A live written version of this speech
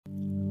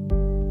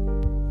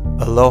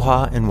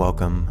Aloha and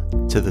welcome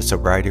to the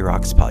Sobriety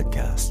Rocks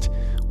podcast,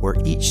 where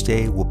each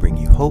day will bring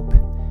you hope,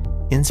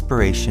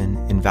 inspiration,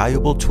 and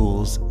valuable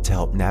tools to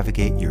help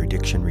navigate your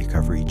addiction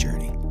recovery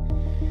journey.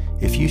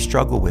 If you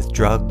struggle with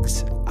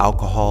drugs,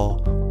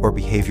 alcohol, or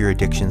behavior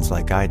addictions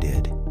like I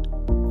did,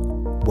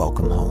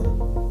 welcome home.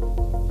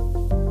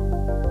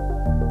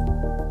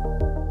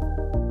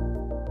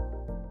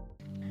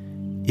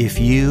 If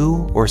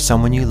you or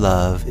someone you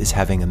love is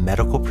having a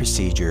medical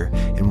procedure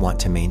and want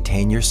to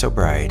maintain your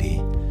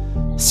sobriety,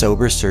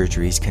 Sober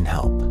Surgeries can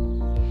help.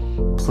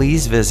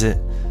 Please visit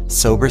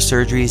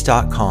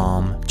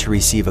sobersurgeries.com to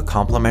receive a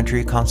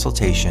complimentary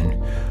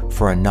consultation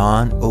for a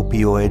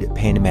non-opioid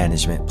pain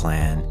management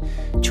plan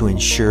to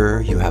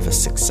ensure you have a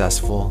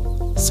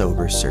successful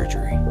sober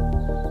surgery.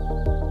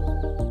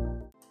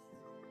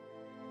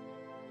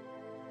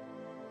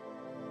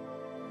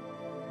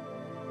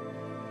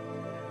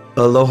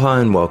 Aloha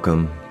and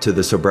welcome to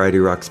the Sobriety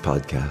Rocks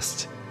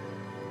podcast.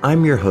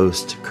 I'm your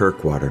host,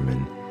 Kirk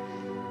Waterman.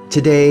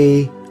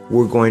 Today,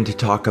 we're going to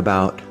talk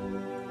about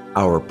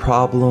our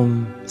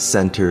problem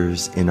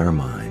centers in our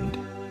mind.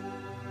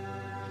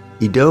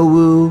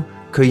 Idowu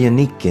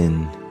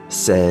Koyenikin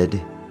said,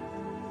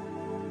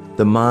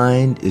 "The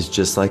mind is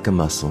just like a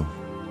muscle.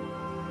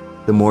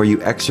 The more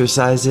you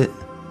exercise it,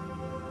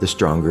 the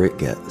stronger it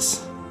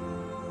gets."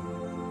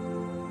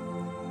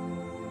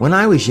 When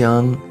I was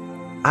young,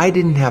 I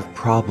didn't have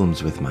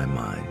problems with my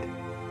mind.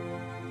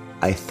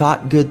 I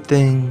thought good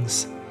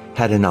things,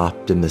 had an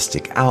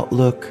optimistic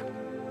outlook,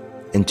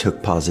 and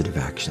took positive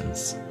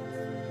actions.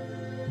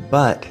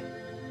 But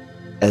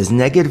as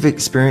negative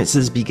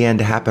experiences began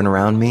to happen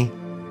around me,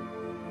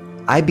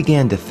 I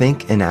began to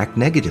think and act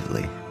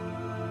negatively.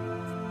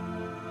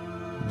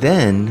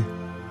 Then,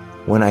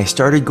 when I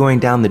started going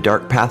down the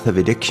dark path of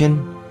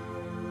addiction,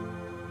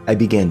 I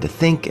began to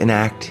think and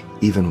act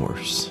even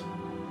worse.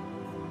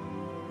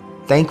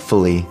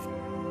 Thankfully,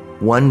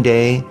 one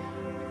day,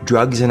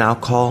 drugs and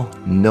alcohol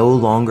no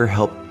longer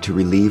helped to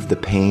relieve the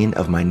pain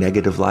of my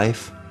negative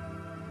life,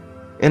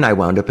 and I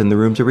wound up in the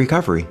rooms of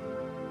recovery.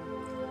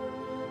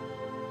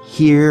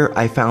 Here,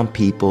 I found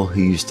people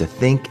who used to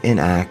think and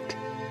act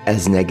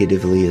as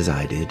negatively as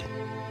I did.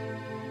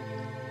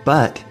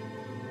 But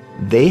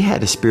they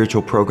had a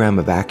spiritual program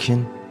of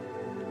action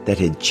that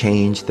had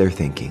changed their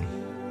thinking.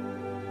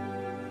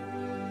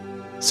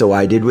 So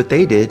I did what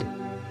they did,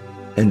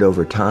 and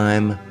over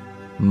time,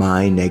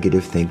 my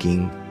negative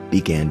thinking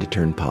began to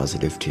turn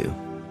positive too.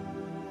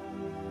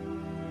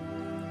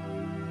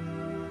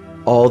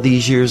 All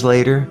these years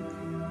later,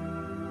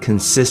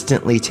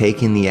 consistently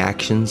taking the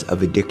actions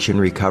of addiction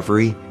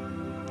recovery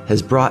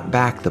has brought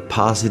back the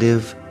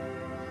positive,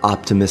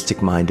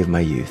 optimistic mind of my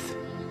youth.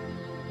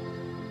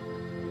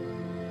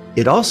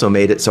 It also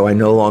made it so I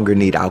no longer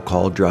need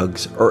alcohol,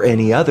 drugs, or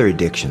any other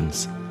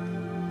addictions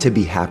to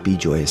be happy,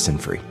 joyous, and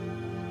free.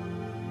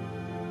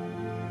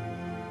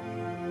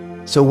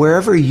 So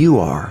wherever you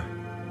are,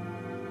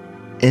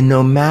 and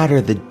no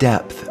matter the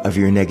depth of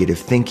your negative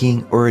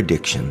thinking or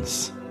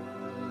addictions,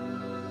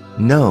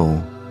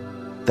 know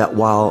that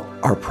while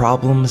our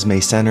problems may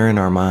center in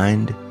our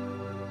mind,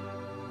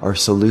 our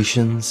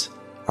solutions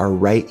are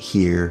right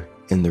here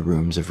in the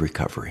rooms of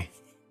recovery.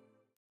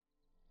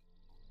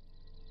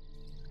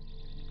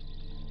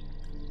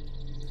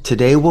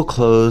 Today we'll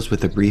close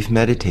with a brief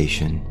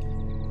meditation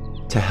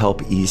to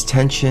help ease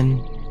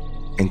tension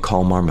and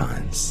calm our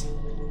minds.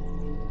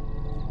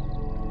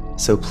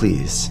 So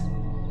please,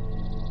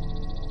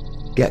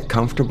 get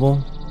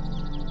comfortable,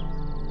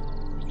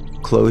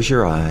 close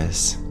your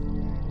eyes,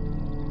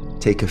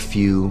 take a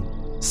few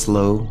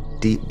slow,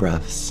 deep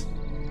breaths,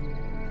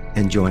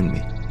 and join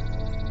me.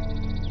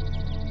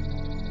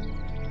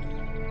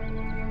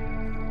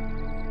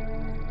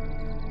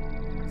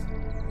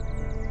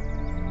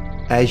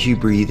 As you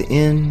breathe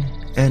in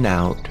and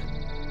out,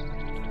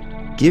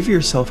 give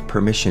yourself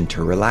permission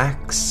to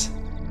relax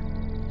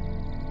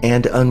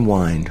and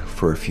unwind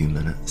for a few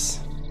minutes.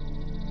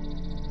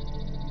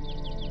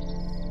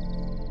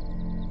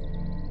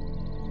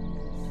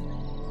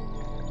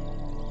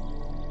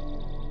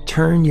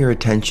 Turn your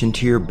attention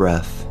to your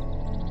breath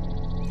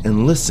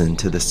and listen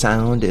to the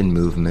sound and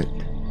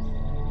movement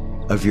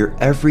of your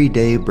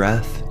everyday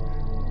breath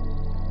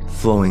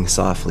flowing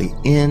softly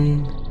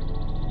in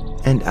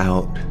and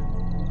out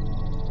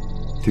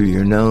through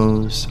your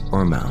nose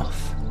or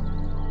mouth.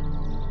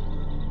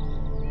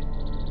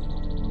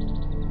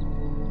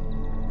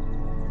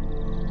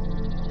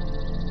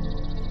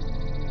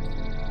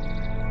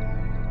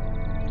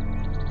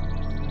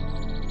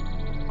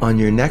 On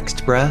your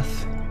next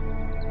breath,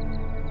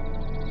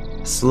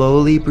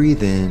 slowly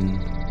breathe in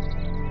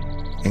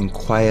and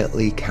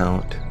quietly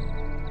count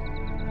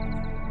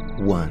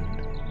 1.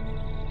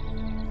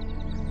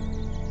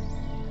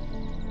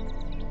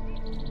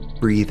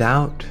 Breathe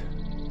out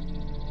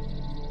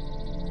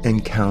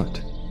and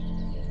count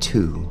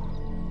 2.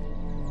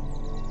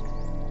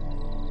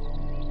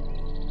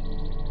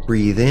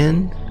 Breathe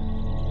in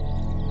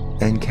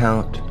and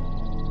count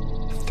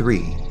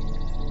 3.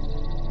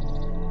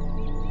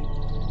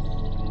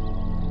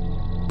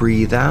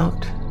 Breathe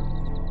out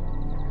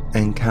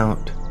and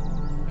count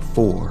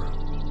 4.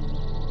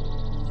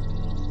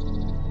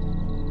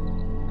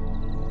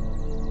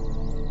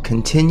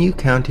 Continue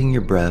counting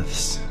your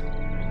breaths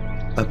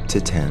up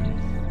to 10.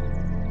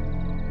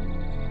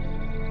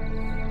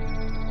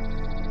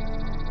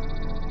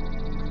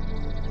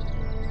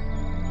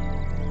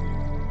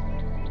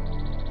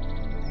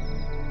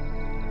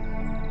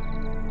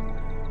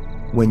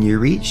 When you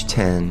reach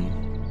 10,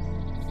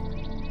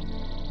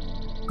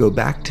 go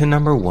back to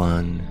number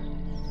 1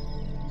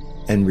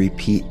 and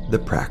repeat the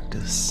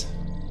practice.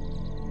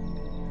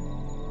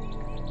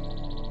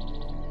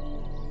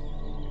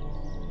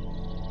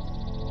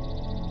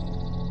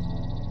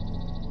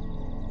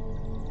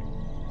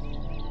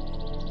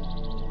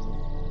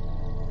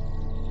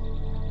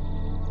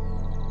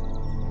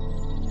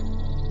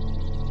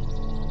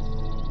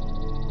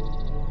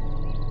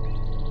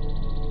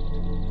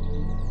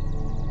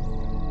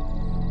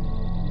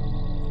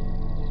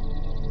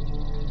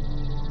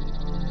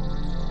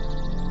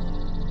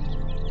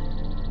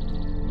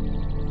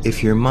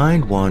 If your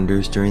mind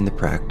wanders during the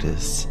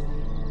practice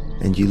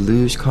and you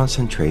lose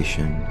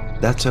concentration,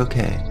 that's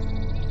okay.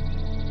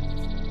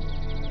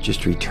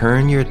 Just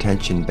return your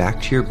attention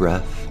back to your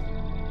breath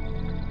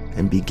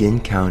and begin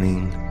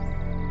counting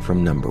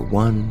from number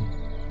 1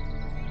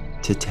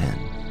 to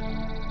 10.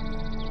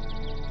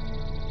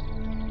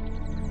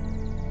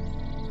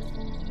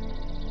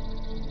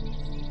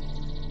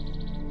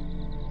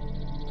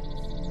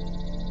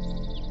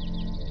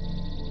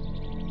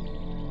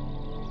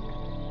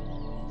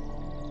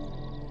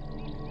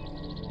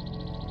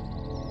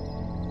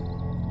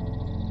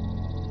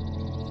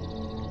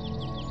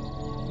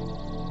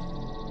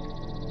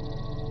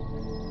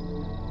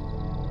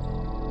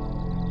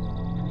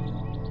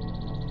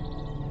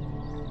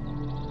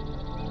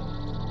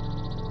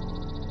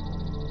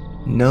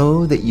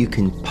 Know that you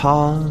can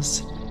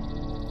pause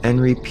and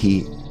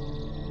repeat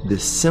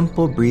this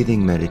simple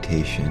breathing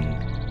meditation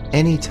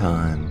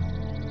anytime,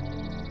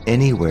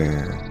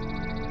 anywhere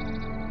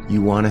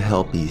you want to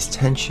help ease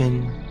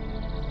tension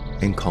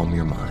and calm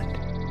your mind.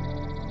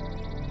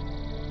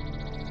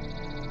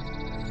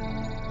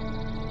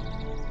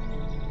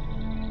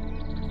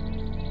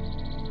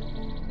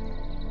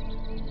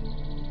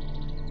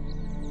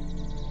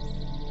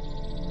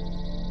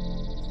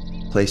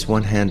 Place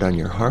one hand on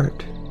your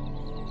heart,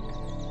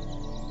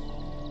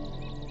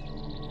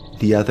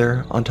 the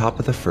other on top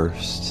of the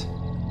first.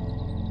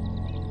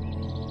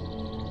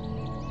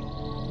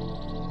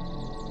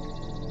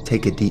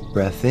 Take a deep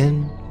breath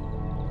in.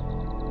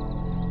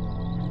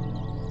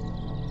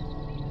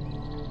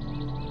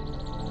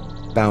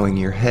 Bowing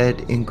your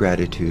head in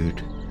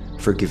gratitude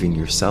for giving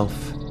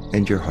yourself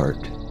and your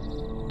heart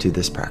to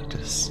this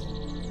practice.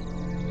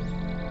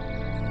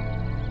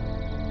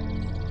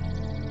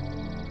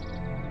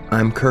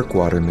 I'm Kirk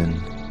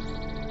Waterman.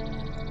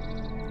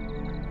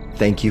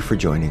 Thank you for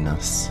joining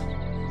us.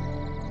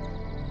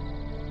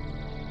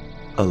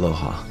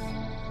 Aloha.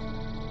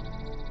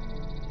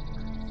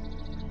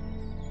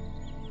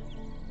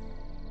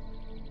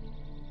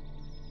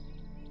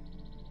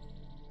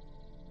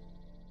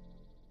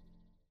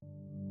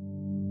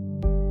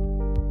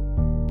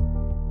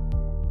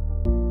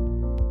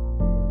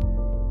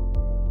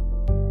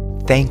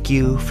 Thank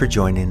you for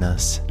joining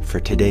us for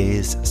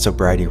today's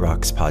Sobriety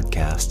Rocks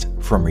podcast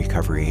from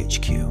Recovery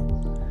HQ.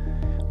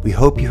 We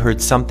hope you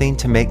heard something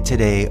to make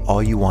today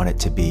all you want it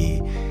to be,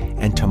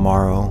 and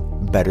tomorrow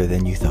better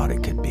than you thought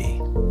it could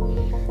be.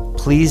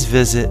 Please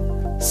visit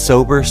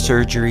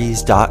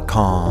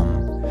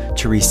sobersurgeries.com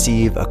to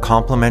receive a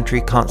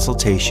complimentary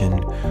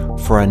consultation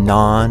for a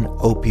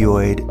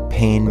non-opioid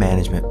pain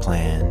management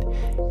plan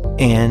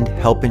and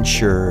help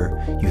ensure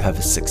you have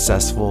a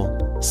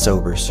successful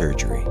sober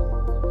surgery.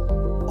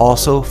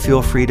 Also,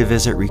 feel free to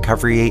visit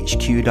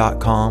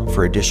recoveryhq.com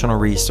for additional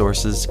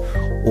resources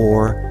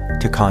or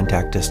to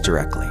contact us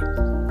directly.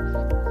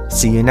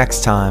 See you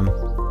next time.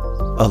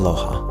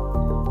 Aloha.